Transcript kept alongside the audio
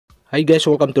Hi guys,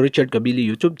 welcome to Richard Cabile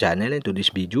YouTube channel, and to this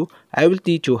video, I will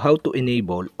teach you how to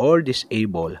enable or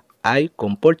disable eye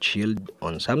comfort shield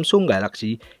on Samsung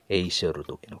Galaxy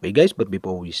A02. Okay guys, but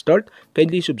before we start,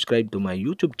 kindly subscribe to my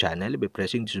YouTube channel by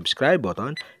pressing the subscribe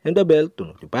button and the bell to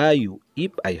notify you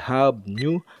if I have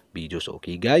new videos.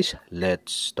 Okay guys,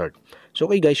 let's start. So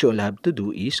okay guys, all you have to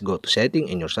do is go to setting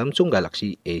in your Samsung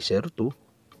Galaxy A02.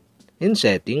 In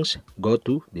settings, go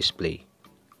to display.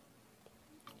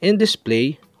 In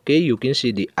display, okay, you can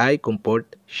see the eye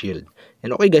comfort shield.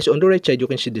 And okay guys, on the right side, you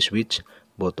can see the switch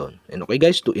button. And okay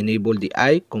guys, to enable the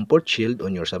eye comfort shield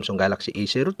on your Samsung Galaxy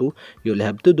A02, you'll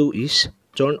have to do is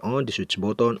turn on the switch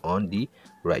button on the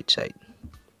right side.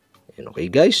 And okay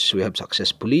guys, we have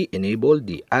successfully enabled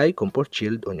the eye comfort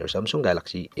shield on your Samsung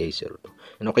Galaxy A02.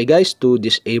 And okay guys, to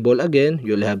disable again,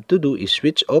 you'll have to do is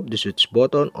switch off the switch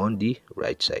button on the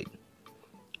right side.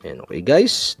 And okay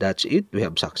guys, that's it. We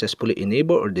have successfully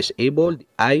enabled or disabled the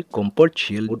eye comfort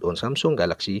shield on Samsung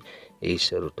Galaxy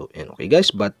A02. And okay guys,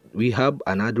 but we have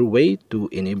another way to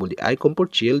enable the eye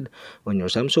comfort shield on your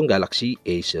Samsung Galaxy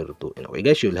A02. And okay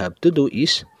guys, you'll have to do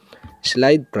is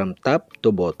slide from top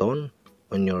to bottom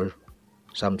on your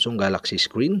Samsung Galaxy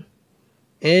screen.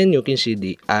 And you can see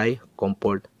the eye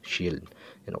comfort shield.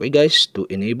 And okay guys, to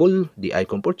enable the eye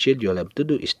comfort shield, you'll have to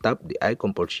do is tap the eye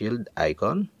comfort shield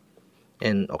icon.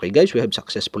 And okay guys, we have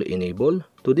successfully enabled.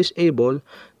 To disable,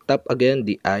 tap again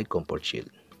the eye comfort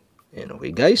shield. And okay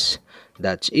guys,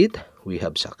 that's it. We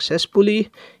have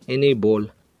successfully enabled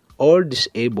or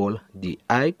disable the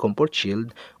eye comfort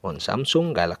shield on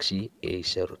Samsung Galaxy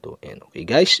A02. And okay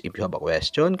guys, if you have a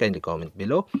question, kindly comment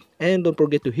below. And don't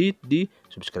forget to hit the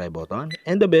subscribe button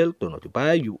and the bell to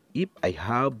notify you if I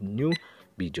have new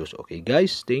videos. Okay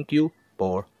guys, thank you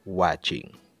for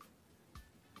watching.